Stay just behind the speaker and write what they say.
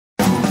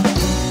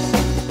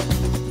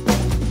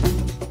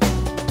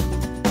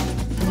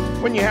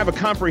When you have a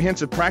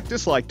comprehensive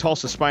practice like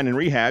Tulsa Spine and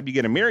Rehab, you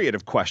get a myriad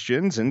of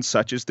questions, and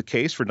such is the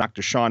case for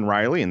Dr. Sean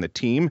Riley and the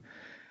team.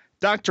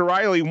 Dr.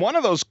 Riley, one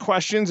of those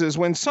questions is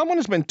when someone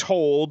has been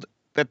told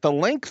that the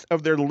length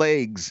of their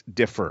legs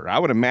differ. I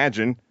would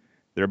imagine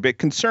they're a bit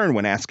concerned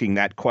when asking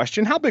that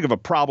question. How big of a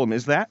problem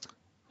is that?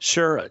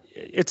 Sure.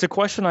 It's a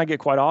question I get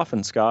quite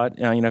often, Scott.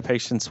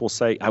 Patients will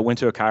say, I went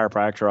to a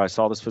chiropractor, I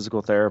saw this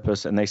physical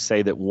therapist, and they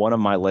say that one of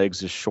my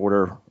legs is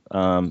shorter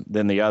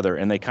than the other.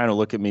 And they kind of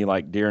look at me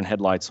like deer in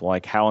headlights,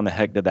 like, how in the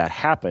heck did that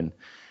happen?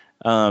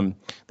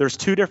 There's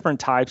two different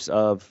types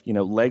of,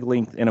 leg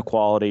length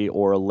inequality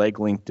or a leg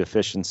length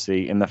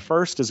deficiency. And the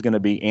first is going to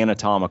be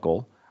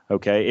anatomical.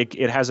 Okay.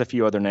 It has a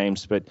few other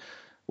names, but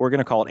we're going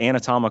to call it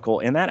anatomical.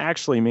 And that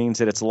actually means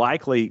that it's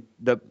likely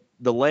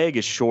the leg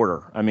is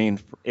shorter. I mean,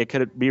 it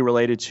could be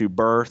related to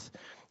birth.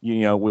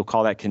 We'll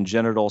call that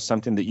congenital,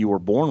 something that you were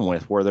born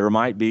with, where there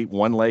might be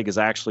one leg is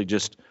actually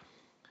just,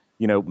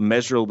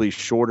 measurably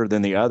shorter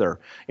than the other.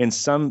 In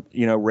some,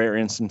 rare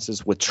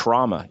instances with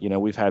trauma,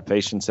 we've had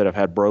patients that have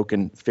had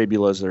broken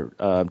fibulas or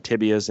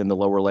tibias in the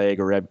lower leg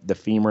or the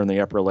femur in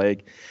the upper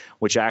leg,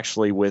 which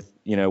actually with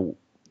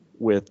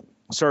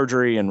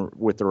surgery and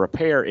with the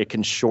repair, it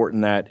can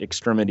shorten that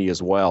extremity as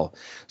well.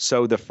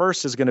 So the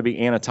first is going to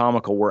be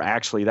anatomical, where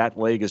actually that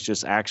leg is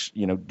just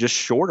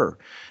shorter.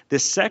 The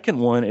second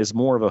one is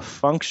more of a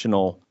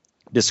functional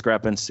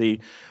discrepancy,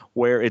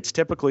 where it's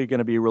typically going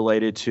to be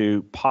related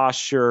to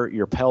posture.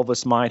 Your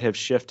pelvis might have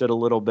shifted a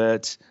little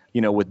bit,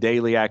 with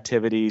daily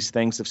activities,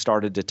 things have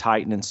started to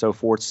tighten and so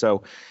forth.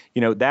 So,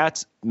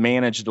 that's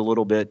managed a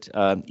little bit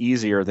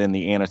easier than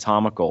the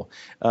anatomical.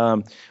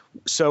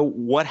 So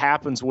what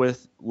happens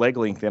with leg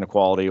length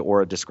inequality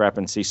or a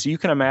discrepancy? So you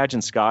can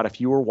imagine, Scott,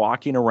 if you were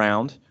walking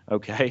around,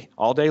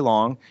 all day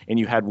long, and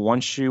you had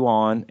one shoe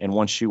on and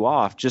one shoe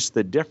off, just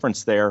the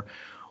difference there,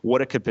 what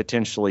it could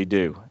potentially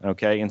do.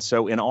 Okay. And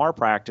so in our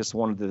practice,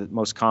 one of the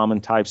most common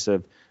types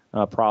of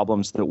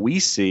problems that we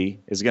see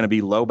is going to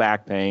be low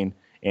back pain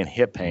and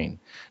hip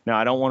pain. Now,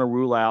 I don't want to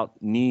rule out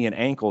knee and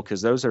ankle,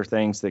 because those are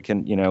things that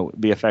can,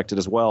 be affected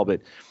as well.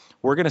 But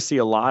we're going to see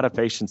a lot of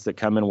patients that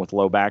come in with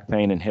low back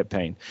pain and hip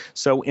pain.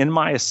 So in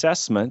my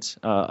assessment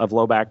of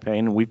low back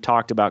pain, and we've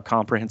talked about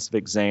comprehensive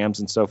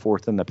exams and so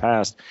forth in the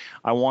past,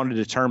 I want to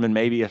determine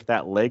maybe if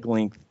that leg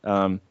length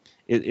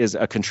is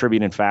a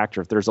contributing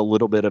factor, if there's a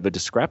little bit of a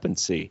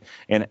discrepancy,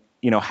 and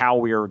how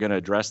we are going to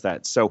address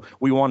that. So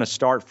we want to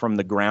start from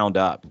the ground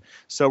up.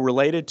 So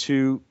related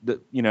to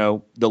the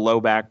low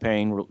back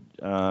pain,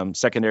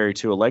 secondary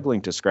to a leg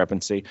length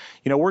discrepancy,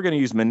 we're going to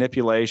use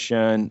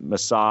manipulation,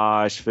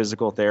 massage,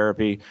 physical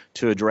therapy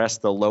to address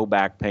the low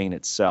back pain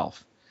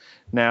itself.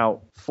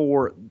 Now,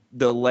 for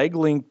the leg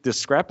length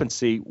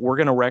discrepancy, we're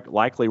going to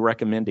likely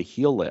recommend a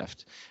heel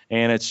lift.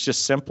 And it's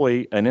just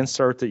simply an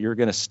insert that you're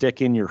going to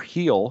stick in your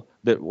heel,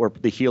 or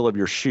the heel of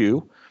your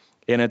shoe,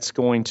 and it's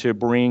going to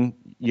bring,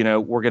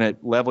 we're going to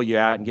level you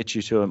out and get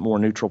you to a more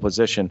neutral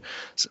position.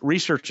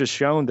 Research has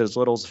shown that as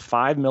little as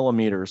 5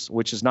 millimeters,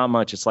 which is not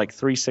much, it's like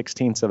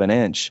 3/16 of an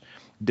inch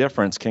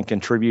difference, can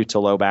contribute to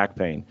low back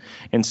pain.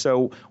 And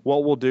so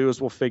what we'll do is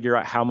we'll figure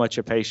out how much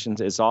a patient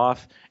is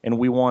off, and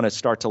we want to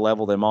start to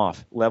level them out,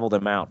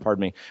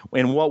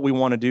 And what we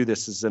want to do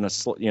this is in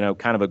a,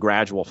 kind of a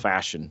gradual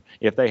fashion.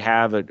 If they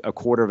have a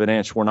quarter of an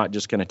inch, we're not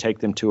just going to take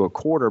them to a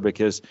quarter,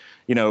 because,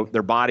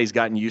 their body's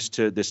gotten used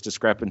to this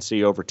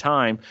discrepancy over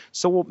time.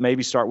 So we'll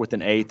maybe start with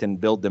an eighth and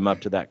build them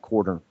up to that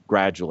quarter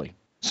gradually.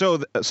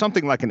 So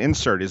something like an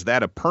insert, is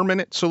that a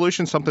permanent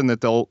solution, something that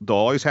they'll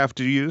always have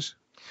to use?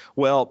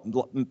 Well,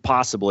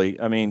 possibly.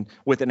 I mean,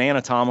 with an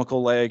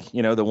anatomical leg,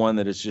 the one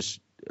that is just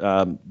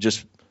going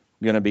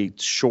to be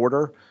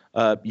shorter,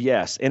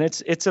 yes. And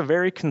it's a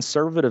very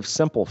conservative,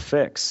 simple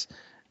fix.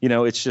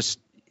 It's just,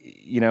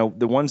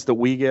 the ones that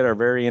we get are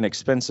very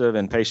inexpensive,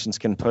 and patients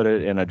can put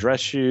it in a dress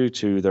shoe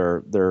to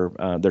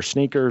their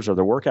sneakers or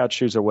their workout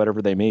shoes or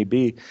whatever they may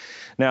be.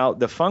 Now,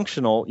 the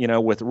functional,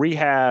 with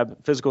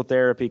rehab, physical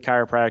therapy,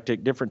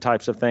 chiropractic, different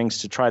types of things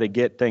to try to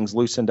get things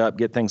loosened up,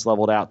 get things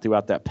leveled out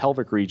throughout that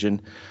pelvic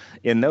region.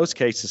 In those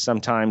cases,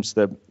 sometimes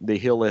the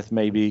heel lift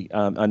may be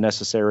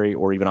unnecessary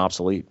or even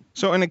obsolete.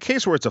 So in a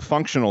case where it's a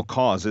functional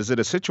cause, is it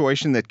a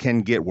situation that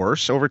can get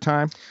worse over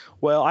time?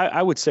 Well,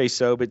 I would say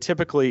so, but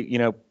typically,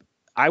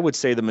 I would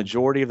say the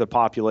majority of the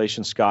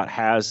population, Scott,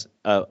 has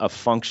a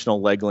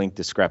functional leg length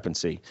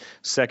discrepancy,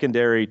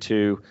 secondary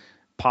to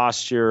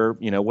posture,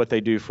 what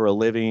they do for a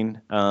living,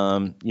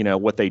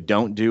 what they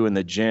don't do in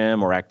the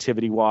gym or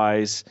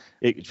activity-wise.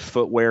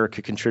 Footwear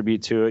could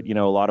contribute to it.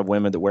 A lot of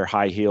women that wear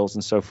high heels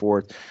and so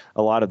forth.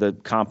 A lot of the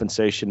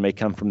compensation may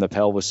come from the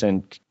pelvis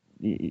and,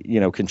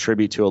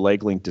 contribute to a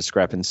leg length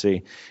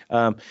discrepancy.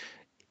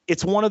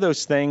 It's one of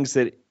those things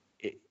that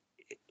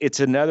it's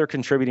another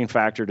contributing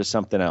factor to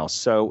something else.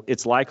 So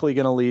it's likely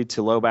going to lead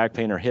to low back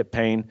pain or hip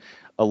pain,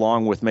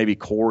 along with maybe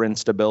core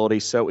instability.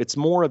 So it's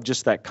more of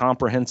just that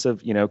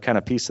comprehensive, kind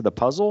of piece of the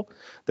puzzle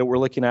that we're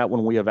looking at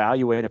when we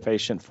evaluate a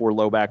patient for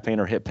low back pain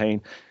or hip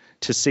pain,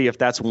 to see if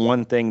that's one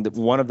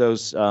of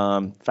those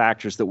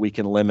factors that we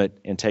can limit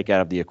and take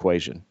out of the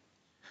equation.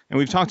 And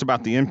we've talked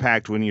about the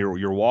impact when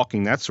you're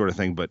walking, that sort of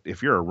thing. But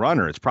if you're a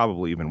runner, it's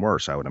probably even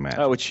worse, I would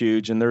imagine. Oh, it's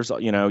huge. And there's,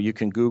 you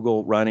can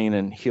Google running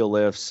and heel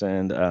lifts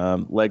and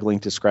leg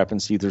length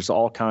discrepancy. There's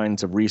all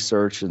kinds of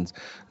research and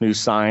new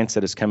science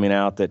that is coming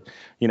out that,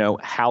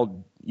 how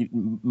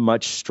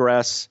much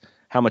stress,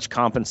 how much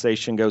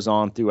compensation goes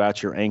on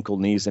throughout your ankle,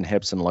 knees, and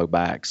hips and low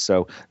back.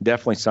 So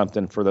definitely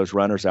something for those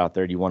runners out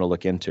there you want to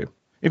look into.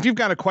 If you've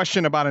got a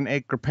question about an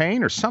ache or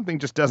pain or something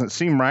just doesn't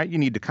seem right, you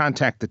need to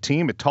contact the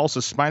team at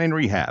Tulsa Spine and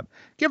Rehab.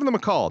 Give them a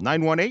call,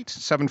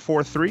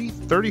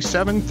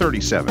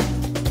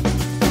 918-743-3737.